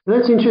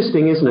 That's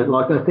interesting, isn't it?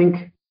 Like, I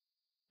think,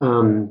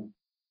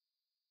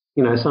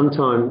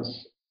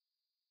 sometimes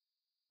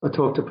I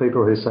talk to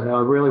people who say,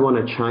 I really want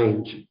to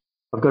change.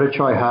 I've got to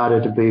try harder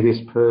to be this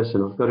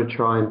person. I've got to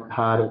try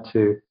harder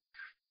to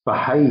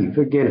behave.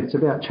 Again, it's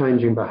about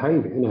changing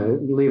behaviour,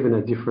 live in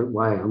a different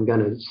way. I'm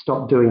going to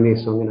stop doing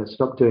this. I'm going to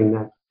stop doing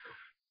that.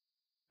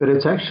 But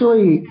it's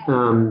actually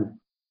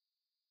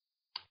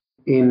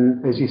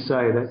in, as you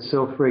say, that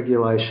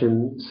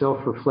self-regulation,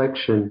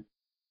 self-reflection,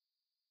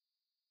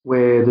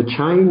 where the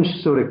change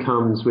sort of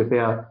comes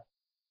without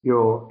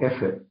your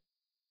effort,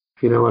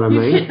 if you know what I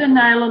mean. You hit the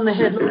nail on the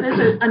head. Look,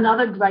 there's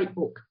another great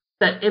book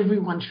that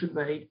everyone should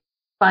read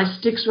by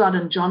Stixrud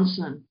and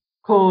Johnson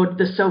called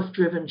The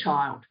Self-Driven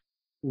Child.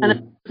 And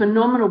it's a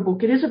phenomenal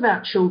book. It is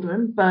about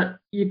children, but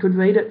you could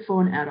read it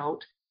for an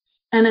adult.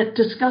 And it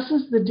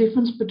discusses the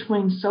difference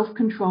between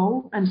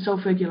self-control and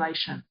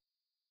self-regulation.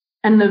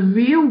 And the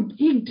real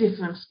big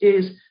difference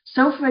is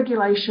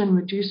self-regulation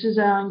reduces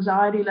our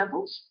anxiety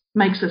levels,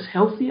 makes us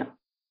healthier.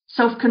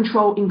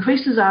 Self-control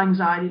increases our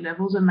anxiety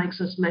levels and makes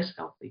us less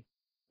healthy.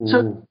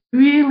 So we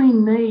really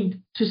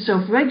need to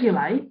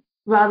self-regulate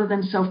rather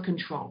than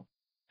self-control.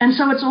 And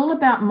so it's all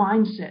about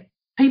mindset.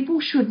 People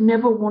should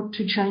never want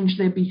to change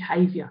their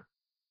behaviour.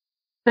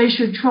 They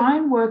should try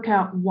and work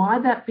out why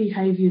that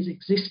behaviour is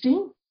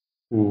existing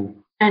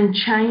and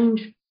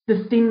change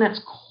the thing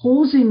that's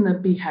causing the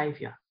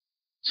behaviour.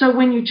 So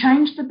when you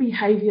change the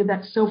behaviour,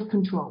 that's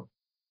self-control.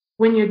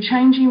 When you're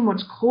changing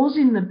what's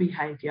causing the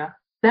behaviour,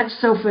 that's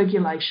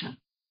self-regulation.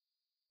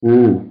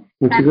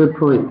 That's a good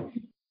point.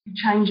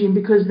 Changing,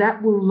 because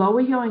that will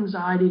lower your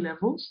anxiety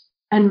levels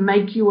and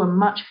make you a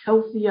much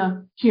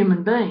healthier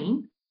human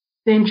being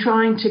than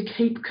trying to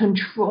keep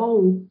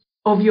control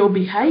of your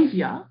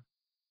behaviour.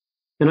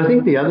 And I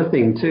think the other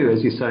thing too,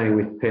 as you're saying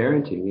with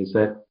parenting, is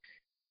that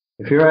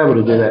if you're able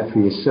to do that for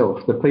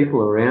yourself, the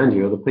people around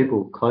you, or the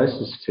people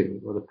closest to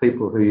you, or the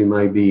people who you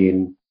may be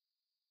in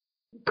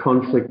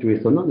conflict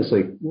with, or not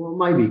necessarily, well,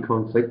 maybe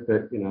conflict,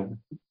 but,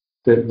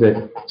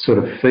 that sort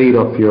of feed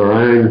off your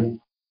own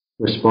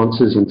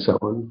responses and so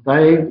on,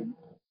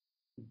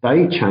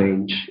 they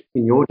change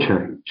in your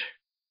change.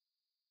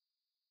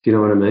 Do you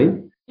know what I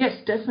mean? Yes,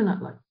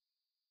 definitely.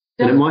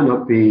 And it might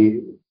not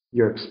be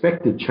your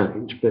expected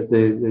change, but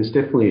there's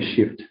definitely a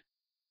shift.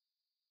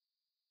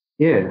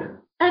 Yeah.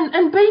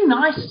 And be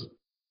nice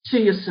to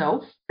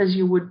yourself as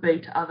you would be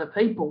to other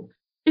people.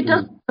 It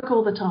doesn't work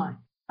all the time.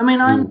 I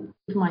mean, I know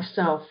with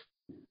myself,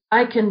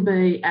 I can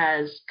be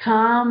as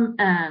calm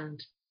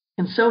and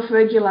can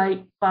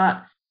self-regulate,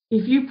 but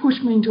if you push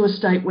me into a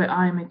state where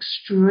I am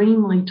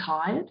extremely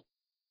tired,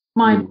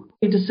 my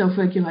need to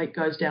self-regulate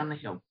goes down the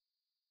hill.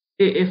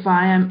 If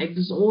I am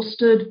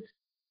exhausted,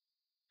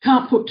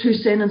 can't put two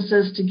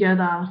sentences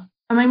together.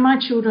 I mean, my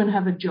children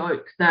have a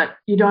joke that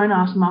you don't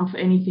ask mum for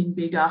anything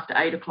big after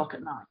 8 o'clock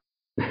at night.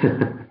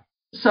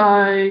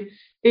 So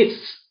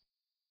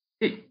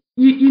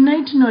you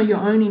need to know your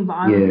own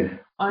environment.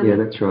 Yeah,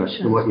 that's right.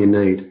 And what you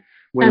need.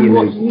 What you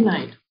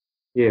need.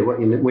 Yeah,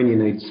 when you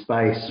need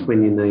space,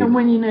 when you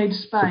need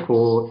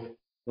support,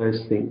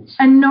 those things.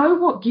 And know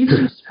what gives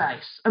you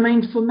space. I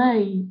mean, for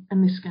me,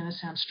 and this is going to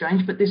sound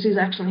strange, but this is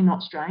actually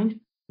not strange.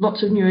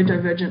 Lots of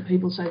neurodivergent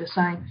people say the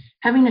same.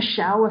 Having a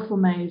shower for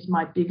me is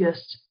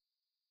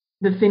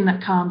the thing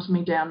that calms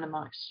me down the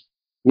most.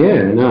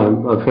 Yeah,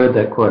 no, I've heard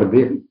that quite a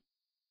bit.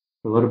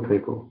 A lot of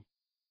people.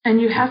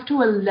 And you have to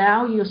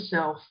allow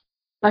yourself,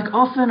 like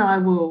often I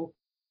will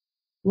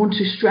want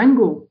to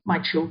strangle my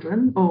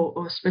children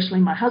or especially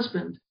my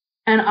husband,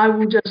 and I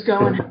will just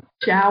go and have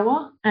a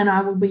shower and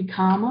I will be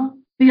calmer.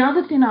 The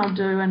other thing I'll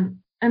do,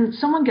 and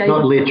someone gave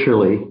Not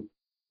literally,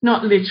 no,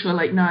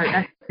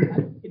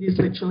 it is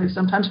literally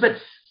sometimes, but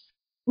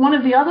one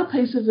of the other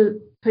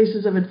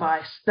pieces of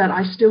advice that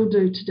I still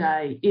do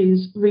today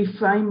is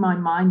reframe my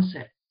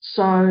mindset.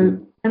 So,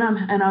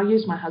 and I'll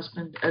use my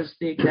husband as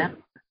the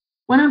example.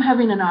 When I'm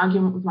having an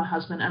argument with my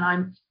husband and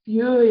I'm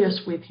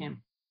furious with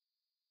him,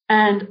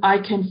 and I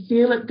can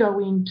feel it go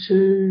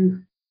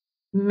into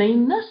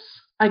meanness,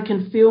 I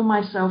can feel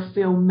myself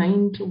feel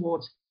mean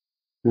towards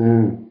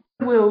him.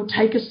 I will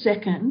take a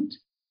second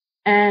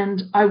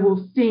and I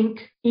will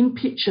think in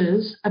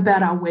pictures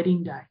about our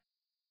wedding day.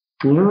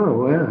 Oh,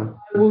 wow.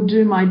 I will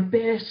do my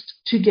best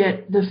to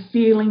get the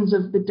feelings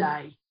of the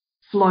day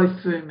flow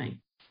through me.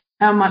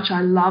 how much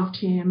I loved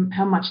him,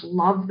 how much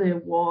love there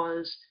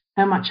was,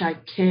 how much I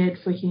cared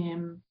for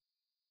him.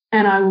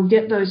 And I will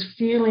get those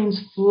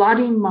feelings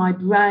flooding my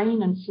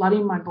brain and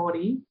flooding my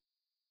body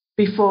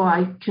before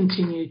I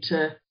continue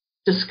to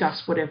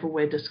discuss whatever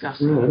we're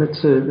discussing. Yeah,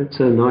 that's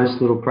a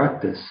nice little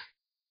practice.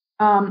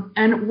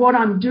 And what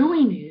I'm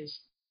doing is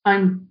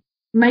I'm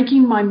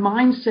making my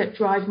mindset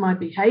drive my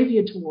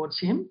behavior towards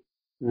him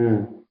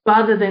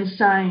rather than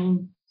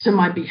saying to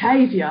my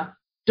behavior,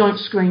 don't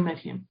scream at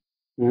him.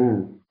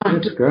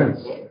 That's great.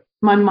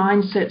 My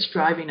mindset's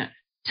driving it.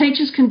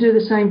 Teachers can do the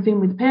same thing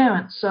with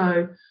parents.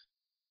 So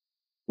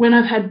when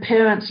I've had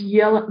parents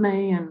yell at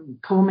me and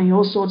call me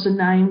all sorts of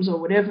names or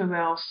whatever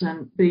else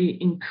and be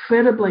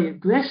incredibly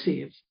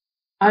aggressive,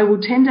 I will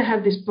tend to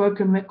have this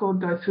broken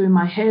record go through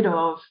my head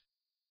of,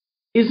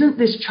 isn't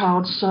this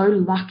child so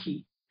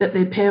lucky that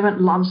their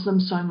parent loves them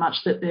so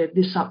much that they're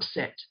this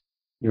upset?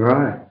 You're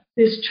right.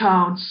 This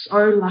child's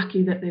so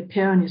lucky that their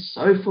parent is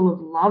so full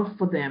of love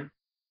for them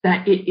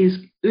that it is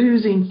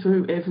oozing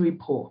through every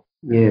pore.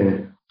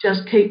 Yeah.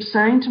 Just keep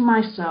saying to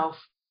myself,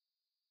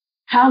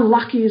 how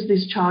lucky is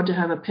this child to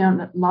have a parent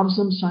that loves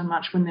them so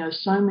much when there are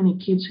so many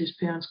kids whose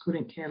parents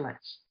couldn't care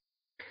less?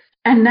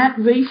 And that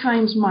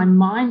reframes my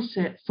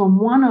mindset from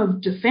one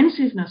of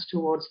defensiveness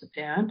towards the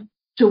parent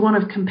to one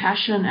of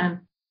compassion and,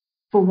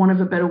 for want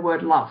of a better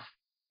word, love.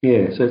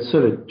 Yeah, so it's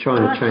sort of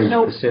trying to change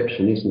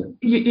perception, isn't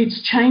it?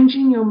 It's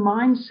changing your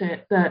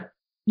mindset that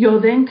you're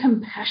then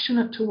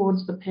compassionate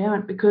towards the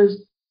parent,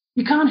 because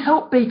you can't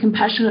help be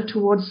compassionate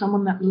towards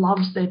someone that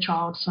loves their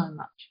child so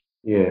much.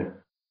 Yeah.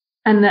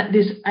 And that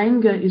this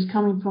anger is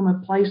coming from a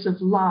place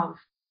of love,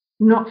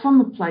 not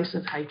from a place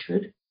of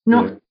hatred,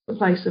 not from a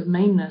place of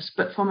meanness,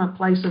 but from a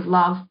place of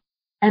love.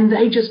 And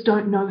they just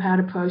don't know how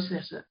to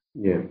process it.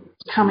 Yeah.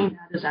 It's coming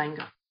out as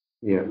anger.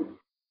 Yeah.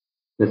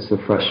 That's the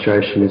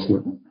frustration, isn't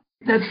it?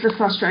 That's the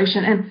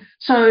frustration. And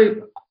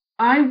so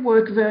I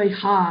work very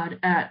hard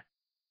at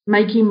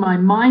making my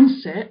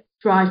mindset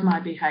drive my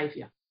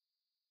behavior.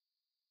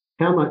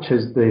 How much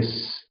has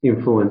this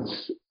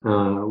influenced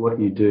what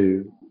you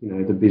do,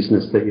 the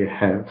business that you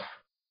have?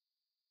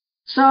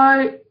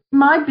 So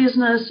my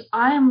business,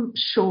 I am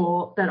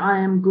sure that I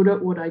am good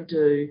at what I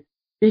do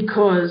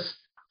because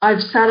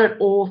I've sat at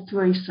all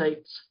three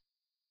seats.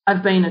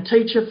 I've been a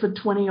teacher for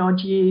 20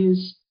 odd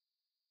years.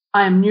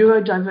 I am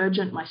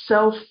neurodivergent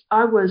myself.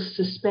 I was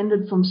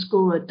suspended from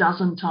school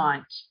 12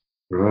 times.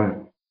 Right.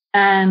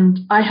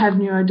 And I have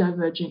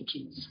neurodivergent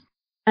kids.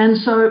 And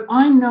so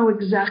I know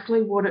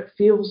exactly what it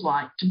feels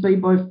like to be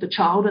both the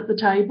child at the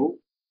table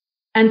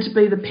and to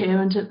be the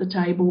parent at the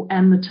table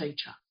and the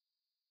teacher.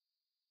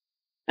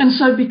 And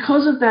so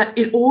because of that,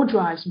 it all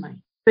drives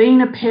me.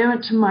 Being a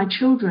parent to my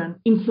children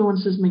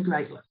influences me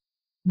greatly.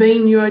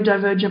 Being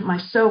neurodivergent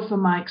myself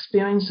and my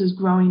experiences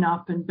growing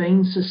up and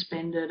being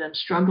suspended and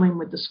struggling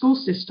with the school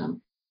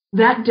system,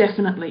 that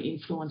definitely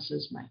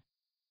influences me.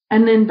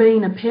 And then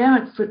being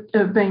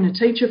being a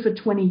teacher for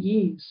 20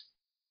 years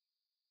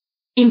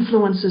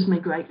influences me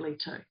greatly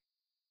too.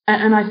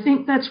 And I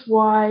think that's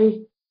why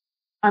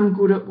I'm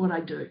good at what I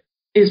do,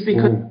 is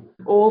because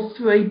all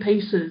three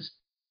pieces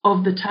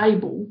of the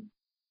table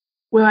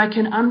where I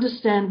can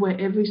understand where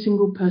every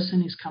single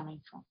person is coming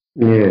from.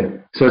 Yeah,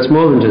 so it's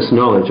more than just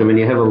knowledge. I mean,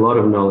 you have a lot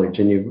of knowledge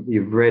and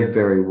you've read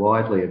very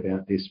widely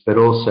about this, but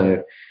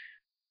also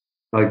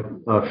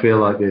I feel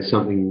like there's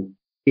something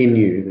in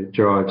you that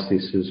drives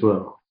this as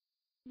well.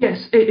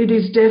 Yes, it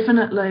is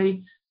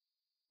definitely.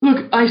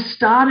 Look, I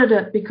started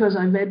it because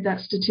I read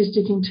that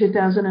statistic in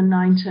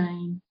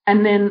 2019,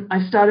 and then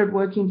I started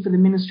working for the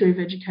Ministry of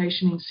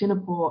Education in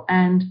Singapore,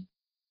 and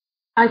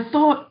I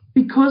thought,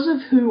 because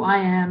of who I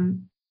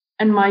am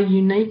and my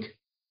unique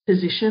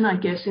position, I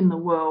guess, in the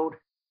world,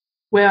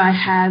 where I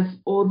have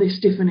all this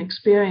different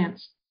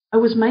experience, I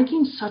was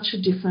making such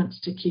a difference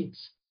to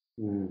kids.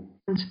 And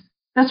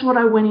that's what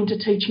I went into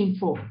teaching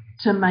for,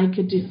 to make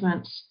a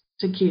difference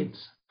to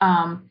kids.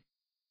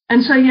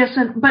 And so, yes,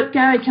 but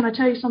Gary, can I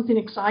tell you something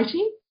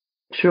exciting?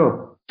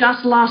 Sure.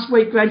 Just last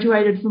week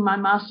graduated from my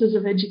Masters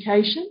of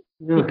Education.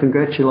 Oh,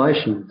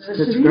 congratulations.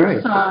 That's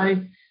great.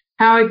 So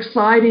how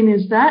exciting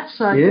is that?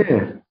 So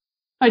yeah.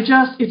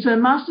 It's a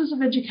Masters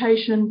of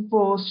Education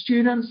for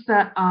students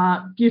that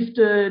are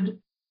gifted,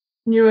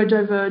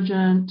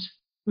 neurodivergent,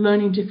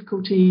 learning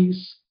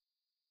difficulties,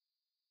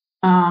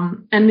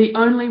 and the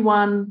only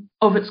one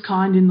of its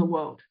kind in the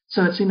world.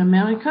 So it's in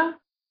America.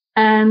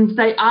 And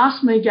they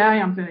asked me,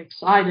 Gary, I'm very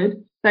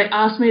excited, they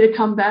asked me to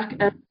come back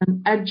as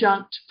an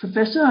adjunct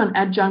professor,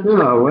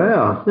 Oh,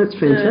 wow, that's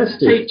fantastic.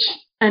 To teach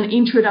an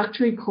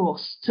introductory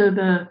course to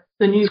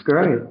the new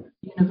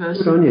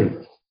university. Good on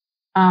you.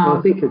 I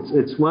think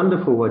it's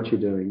wonderful what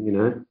you're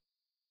doing,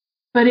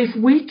 But if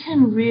we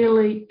can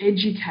really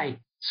educate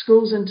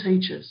schools and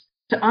teachers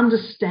to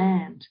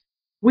understand,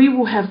 we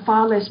will have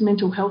far less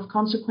mental health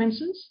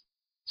consequences.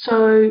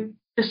 So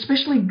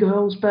especially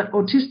girls, but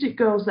autistic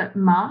girls that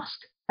mask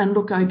and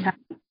look okay,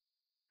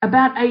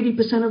 about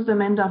 80% of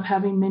them end up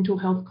having mental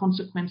health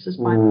consequences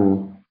by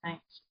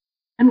things.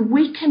 And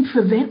we can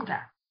prevent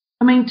that.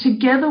 I mean,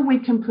 together we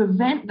can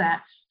prevent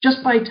that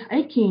just by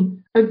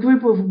taking a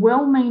group of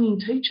well-meaning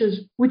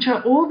teachers, which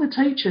are all the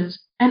teachers,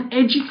 and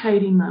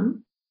educating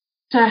them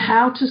to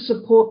how to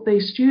support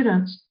these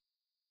students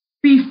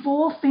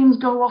before things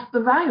go off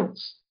the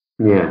rails.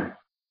 Yeah,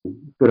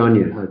 good on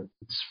you.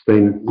 It's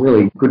been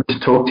really good to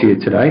talk to you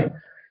today.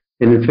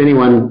 And if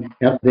anyone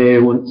out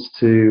there wants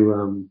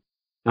to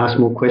ask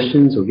more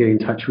questions or get in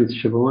touch with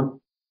Siobhan,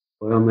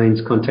 by all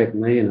means contact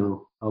me and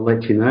I'll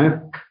let you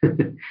know.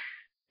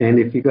 And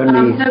if you've got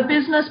any... Her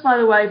business, by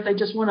the way, if they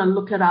just want to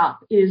look it up,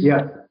 is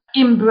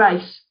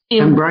Embrace.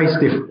 Embrace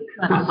Difference.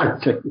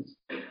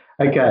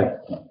 Okay,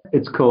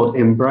 it's called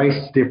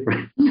Embrace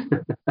Difference.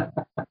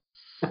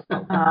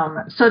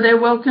 So they're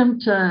welcome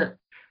to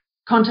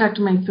contact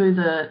me through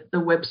the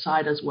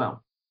website as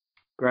well.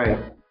 Great.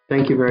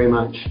 Thank you very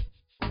much.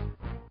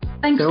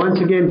 Thanks. So once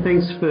again,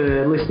 thanks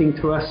for listening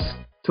to us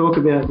talk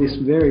about this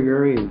very,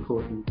 very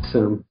important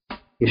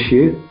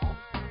issue.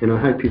 And I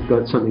hope you've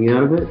got something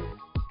out of it.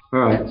 All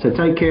right, so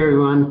take care,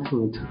 everyone.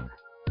 We'll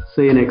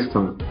see you next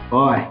time.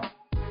 Bye.